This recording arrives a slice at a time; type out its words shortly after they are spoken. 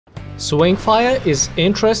Swingfire is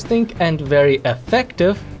interesting and very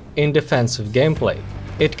effective in defensive gameplay.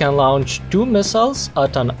 It can launch 2 missiles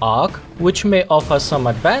at an arc, which may offer some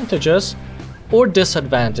advantages or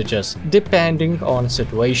disadvantages depending on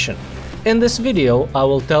situation. In this video, I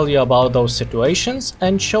will tell you about those situations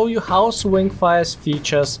and show you how Swingfire's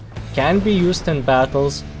features can be used in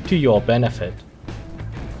battles to your benefit.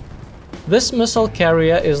 This missile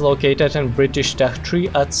carrier is located in British Tech Tree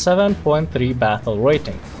at 7.3 battle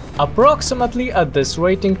rating. Approximately at this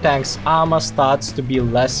rating, tank's armor starts to be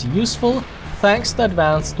less useful thanks to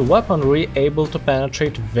advanced weaponry able to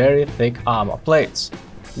penetrate very thick armor plates.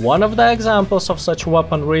 One of the examples of such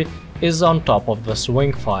weaponry is on top of the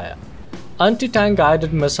Swingfire. Anti-tank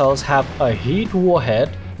guided missiles have a heat warhead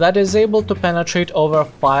that is able to penetrate over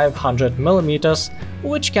 500 mm,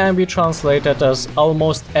 which can be translated as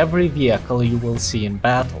almost every vehicle you will see in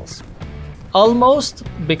battles. Almost,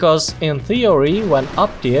 because in theory, when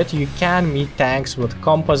uptiered, you can meet tanks with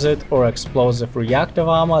composite or explosive reactive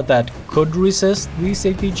armor that could resist these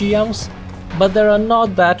ATGMs, but there are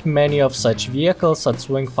not that many of such vehicles at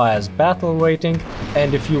Swingfire's battle rating,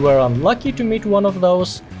 and if you were unlucky to meet one of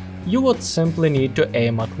those, you would simply need to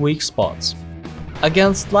aim at weak spots.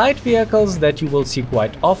 Against light vehicles that you will see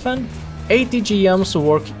quite often, ATGMs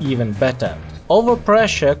work even better.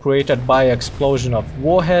 Overpressure created by explosion of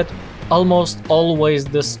warhead almost always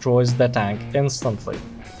destroys the tank instantly.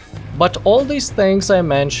 But all these things I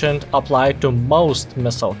mentioned apply to most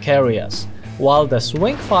missile carriers, while the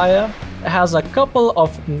Swingfire has a couple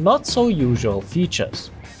of not so usual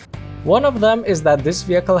features. One of them is that this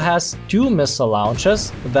vehicle has 2 missile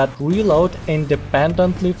launchers that reload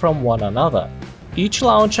independently from one another. Each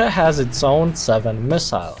launcher has its own 7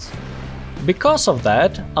 missiles. Because of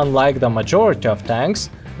that, unlike the majority of tanks,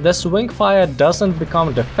 the Swingfire doesn't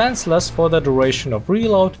become defenseless for the duration of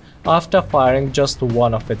reload after firing just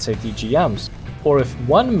one of its ATGMs. Or if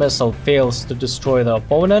one missile fails to destroy the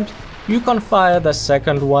opponent, you can fire the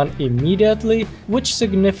second one immediately, which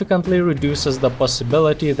significantly reduces the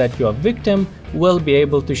possibility that your victim will be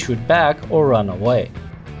able to shoot back or run away.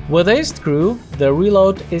 With Aced Crew, the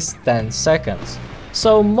reload is 10 seconds,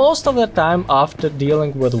 so most of the time after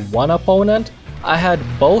dealing with one opponent, I had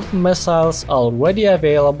both missiles already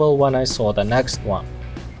available when I saw the next one.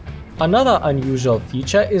 Another unusual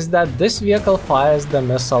feature is that this vehicle fires the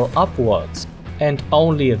missile upwards, and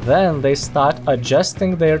only then they start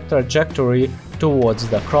adjusting their trajectory towards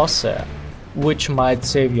the crosshair, which might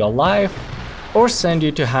save your life or send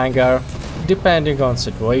you to hangar, depending on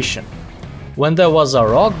situation. When there was a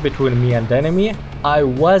rock between me and the enemy, I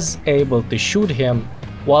was able to shoot him,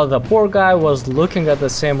 while the poor guy was looking at the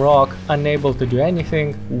same rock, unable to do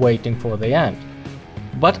anything, waiting for the end.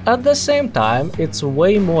 But at the same time, it's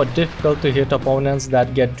way more difficult to hit opponents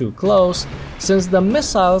that get too close, since the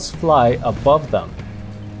missiles fly above them.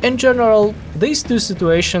 In general, these two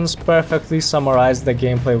situations perfectly summarize the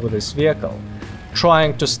gameplay with this vehicle: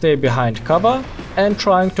 trying to stay behind cover and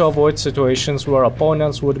trying to avoid situations where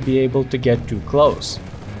opponents would be able to get too close.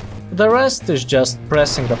 The rest is just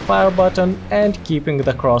pressing the fire button and keeping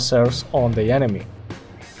the crosshairs on the enemy.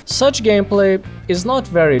 Such gameplay is not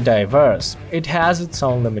very diverse, it has its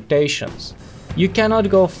own limitations. You cannot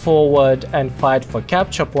go forward and fight for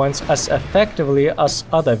capture points as effectively as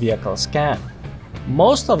other vehicles can.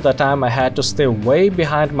 Most of the time I had to stay way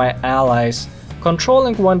behind my allies,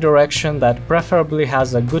 controlling one direction that preferably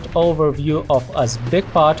has a good overview of as big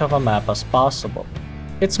part of a map as possible.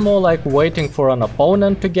 It's more like waiting for an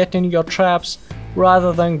opponent to get in your traps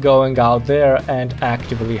rather than going out there and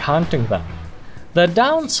actively hunting them. The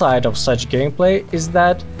downside of such gameplay is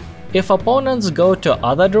that if opponents go to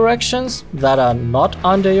other directions that are not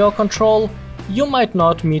under your control, you might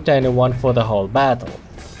not meet anyone for the whole battle.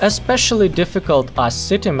 Especially difficult are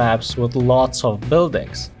city maps with lots of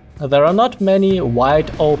buildings. There are not many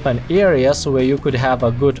wide open areas where you could have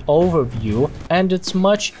a good overview, and it's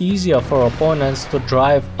much easier for opponents to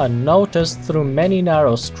drive unnoticed through many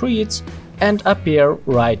narrow streets and appear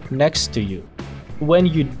right next to you. When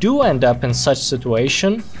you do end up in such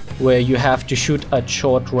situation, where you have to shoot at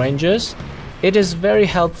short ranges, it is very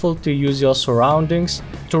helpful to use your surroundings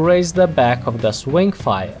to raise the back of the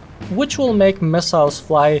Swingfire, which will make missiles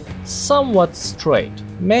fly somewhat straight,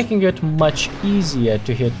 making it much easier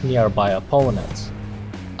to hit nearby opponents.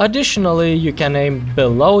 Additionally, you can aim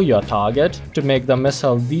below your target to make the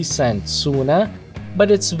missile descend sooner,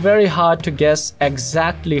 but it's very hard to guess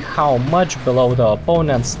exactly how much below the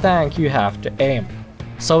opponent's tank you have to aim.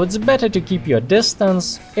 So it's better to keep your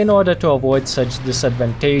distance in order to avoid such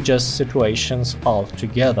disadvantageous situations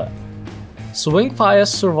altogether.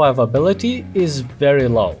 Swingfire's survivability is very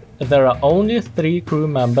low, there are only 3 crew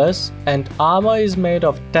members and armor is made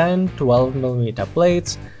of 10-12mm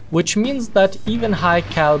plates, which means that even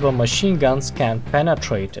high-caliber machine guns can't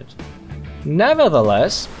penetrate it.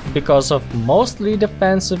 Nevertheless, because of mostly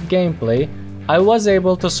defensive gameplay, I was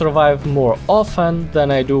able to survive more often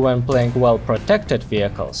than I do when playing well-protected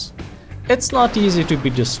vehicles. It's not easy to be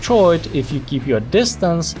destroyed if you keep your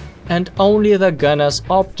distance and only the gunner's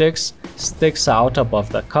optics sticks out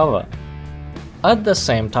above the cover. At the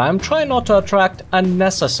same time, try not to attract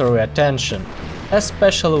unnecessary attention,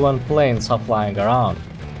 especially when planes are flying around.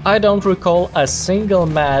 I don't recall a single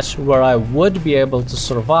match where I would be able to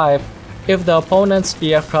survive if the opponent's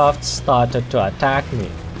aircraft started to attack me.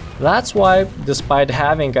 That's why, despite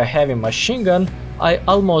having a heavy machine gun, I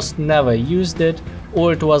almost never used it,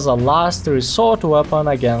 or it was a last resort weapon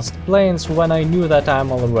against planes when I knew that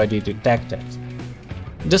I'm already detected.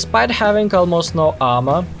 Despite having almost no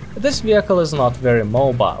armor, this vehicle is not very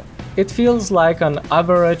mobile. It feels like an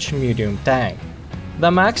average medium tank.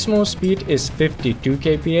 The maximum speed is 52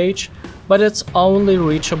 kph, but it's only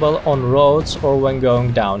reachable on roads or when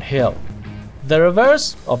going downhill. The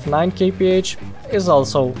reverse of 9 kph is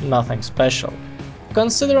also nothing special.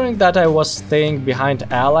 Considering that I was staying behind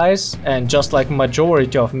allies, and just like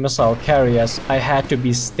majority of missile carriers I had to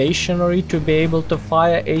be stationary to be able to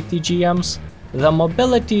fire ATGMs, the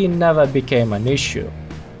mobility never became an issue.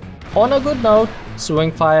 On a good note,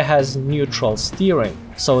 Swingfire has neutral steering,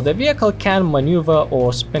 so the vehicle can maneuver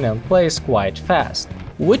or spin in place quite fast,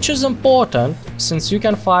 which is important since you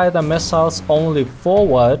can fire the missiles only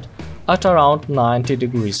forward at around 90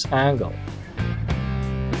 degrees angle.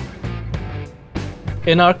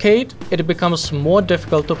 In arcade, it becomes more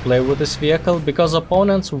difficult to play with this vehicle because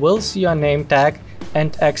opponents will see your name tag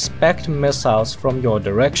and expect missiles from your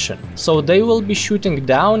direction, so they will be shooting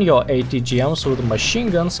down your ATGMs with machine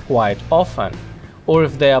guns quite often. Or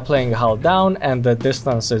if they are playing hull down and the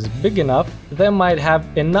distance is big enough, they might have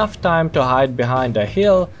enough time to hide behind a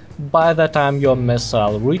hill by the time your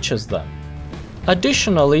missile reaches them.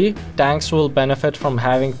 Additionally, tanks will benefit from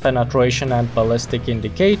having penetration and ballistic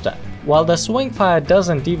indicator, while the Swingfire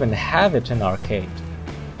doesn't even have it in arcade.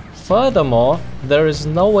 Furthermore, there is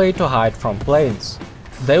no way to hide from planes.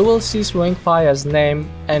 They will see Swingfire's name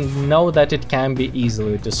and know that it can be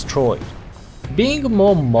easily destroyed. Being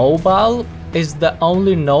more mobile is the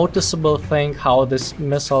only noticeable thing how this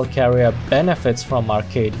missile carrier benefits from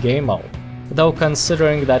arcade game mode, though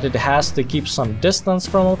considering that it has to keep some distance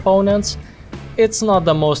from opponents, it's not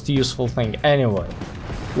the most useful thing anyway.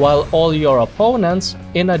 While all your opponents,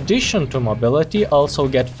 in addition to mobility, also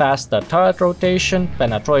get faster turret rotation,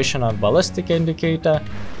 penetration and ballistic indicator,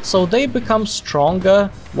 so they become stronger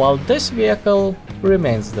while this vehicle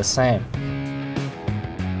remains the same.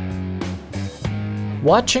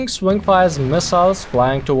 Watching Swingfire's missiles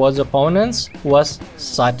flying towards opponents was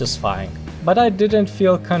satisfying, but I didn't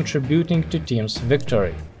feel contributing to team's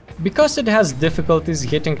victory. Because it has difficulties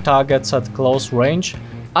hitting targets at close range,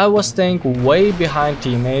 I was staying way behind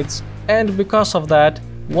teammates, and because of that,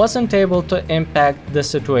 wasn't able to impact the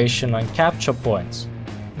situation on capture points.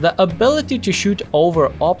 The ability to shoot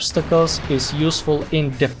over obstacles is useful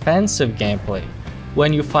in defensive gameplay,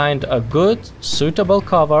 when you find a good, suitable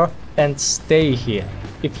cover and stay here.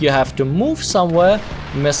 If you have to move somewhere,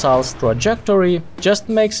 missile's trajectory just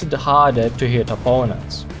makes it harder to hit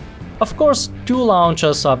opponents. Of course, 2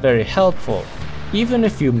 launchers are very helpful. Even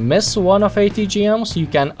if you miss one of ATGMs, you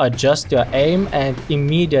can adjust your aim and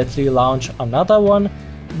immediately launch another one,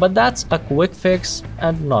 but that's a quick fix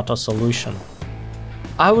and not a solution.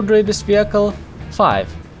 I would rate this vehicle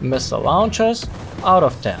 5 missile launchers out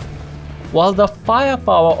of 10. While the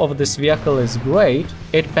firepower of this vehicle is great,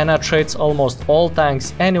 it penetrates almost all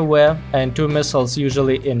tanks anywhere and 2 missiles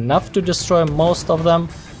usually enough to destroy most of them,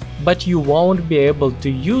 but you won't be able to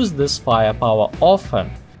use this firepower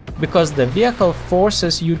often, because the vehicle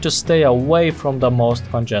forces you to stay away from the most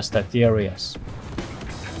congested areas.